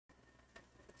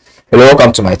Hello,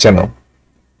 welcome to my channel.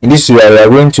 In this tutorial, we are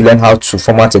going to learn how to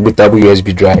format a bootable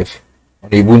USB drive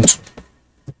on Ubuntu.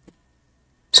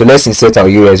 So let's insert our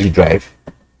USB drive.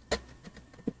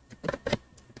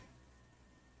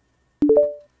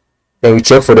 Then we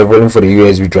check for the volume for the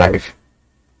USB drive.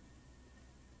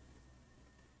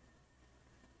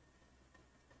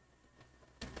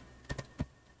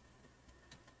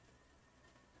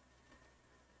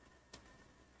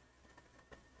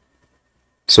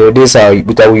 So this is our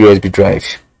bootable USB drive.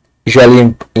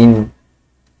 Usually in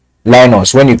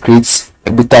Linux, when you create a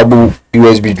bootable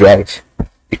USB drive,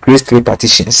 it creates 3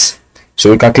 partitions.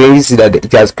 So you can clearly see that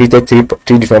it has created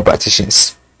three different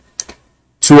partitions.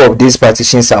 2 of these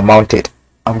partitions are mounted.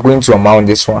 I'm going to mount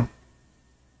this one,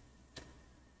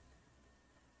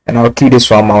 and I'll keep this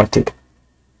one mounted.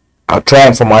 I'll try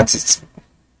and format it.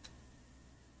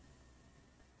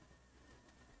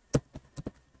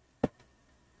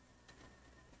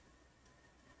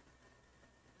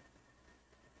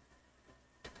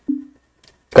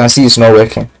 You can see it's not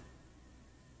working,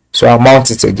 so I'll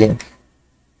mount it again.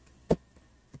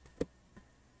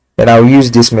 Then I'll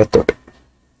use this method,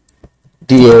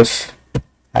 df-th,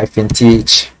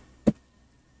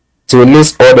 to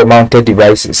list all the mounted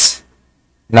devices.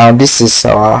 Now this is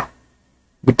our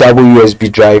bootable USB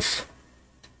drive,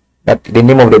 that the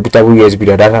name of the bootable USB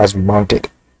drive that has been mounted.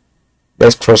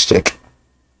 Let's cross check.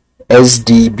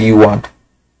 SDB1,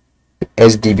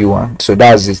 so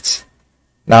that's it.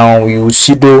 Now we use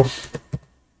sudo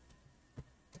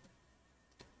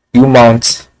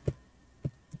umount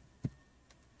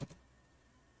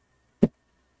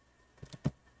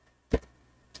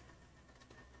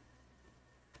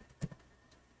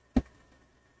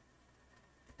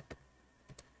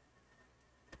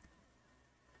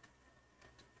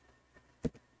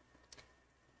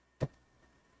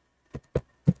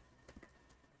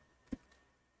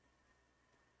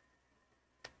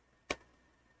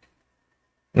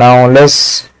Now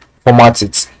let's format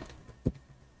it.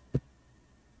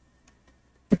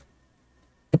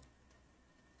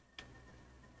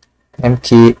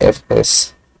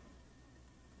 mkfs.vfat.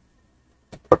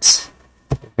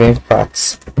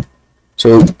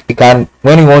 So you can,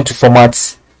 when you want to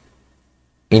format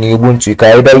in Ubuntu, you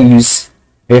can either use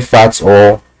vfat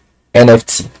or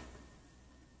nft.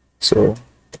 So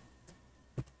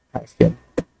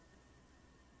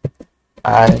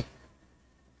 -i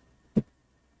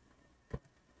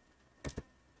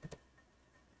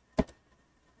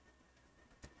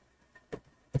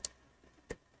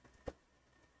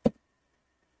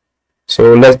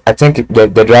So I think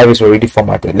the drive is already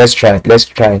formatted. Let's try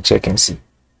and check and see.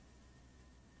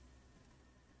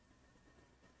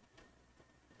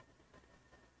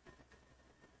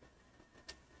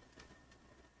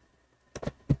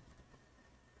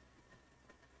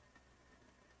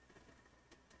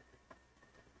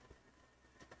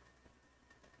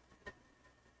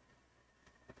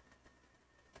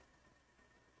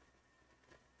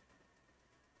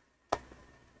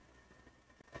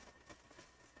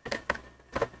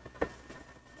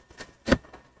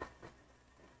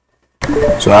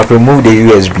 So I've removed the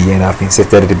USB and I've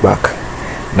inserted it back.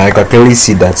 Now you can clearly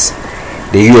see that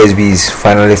the USB is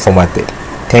finally formatted.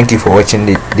 Thank you for watching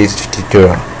this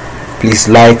tutorial. Please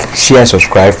like, share and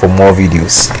subscribe for more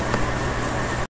videos.